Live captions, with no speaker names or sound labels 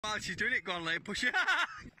While she's doing it, go on, Lee, push it.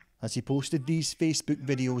 As he posted these Facebook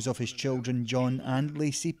videos of his children John and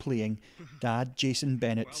Lacey playing, Dad Jason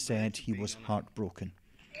Bennett said he was heartbroken.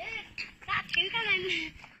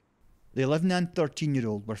 The 11 and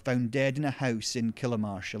 13-year-old were found dead in a house in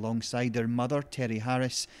Killamarsh alongside their mother Terry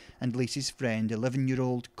Harris and Lacey's friend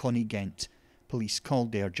 11-year-old Connie Gent. Police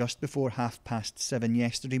called there just before 7:30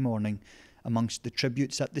 yesterday morning. Amongst the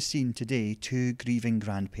tributes at the scene today, 2 grieving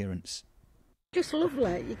grandparents. Just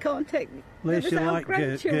lovely. You can't take. Lacey liked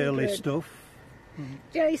girly stuff.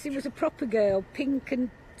 Lacey was a proper girl, pink and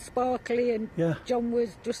sparkly, and John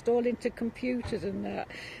was just all into computers and that.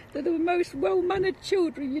 They're the most well-mannered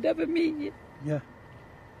children you'd ever meet. Yeah.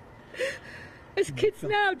 As kids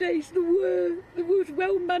nowadays, they were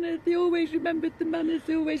well-mannered. They always remembered the manners.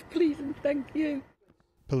 They always please and thank you.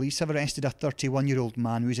 Police have arrested a 31-year-old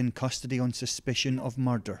man who's in custody on suspicion of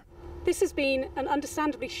murder. This has been an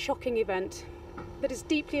understandably shocking event that has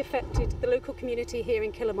deeply affected the local community here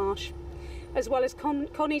in Killamarsh, as well as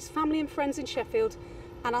Connie's family and friends in Sheffield,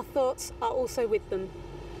 and our thoughts are also with them.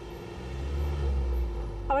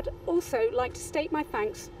 I would also like to state my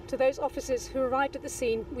thanks to those officers who arrived at the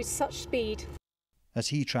scene with such speed. As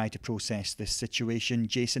he tried to process this situation,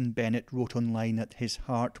 Jason Bennett wrote online that his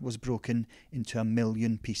heart was broken into a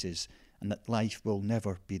million pieces and that life will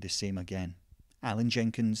never be the same again. Alan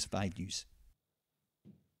Jenkins, 5 News.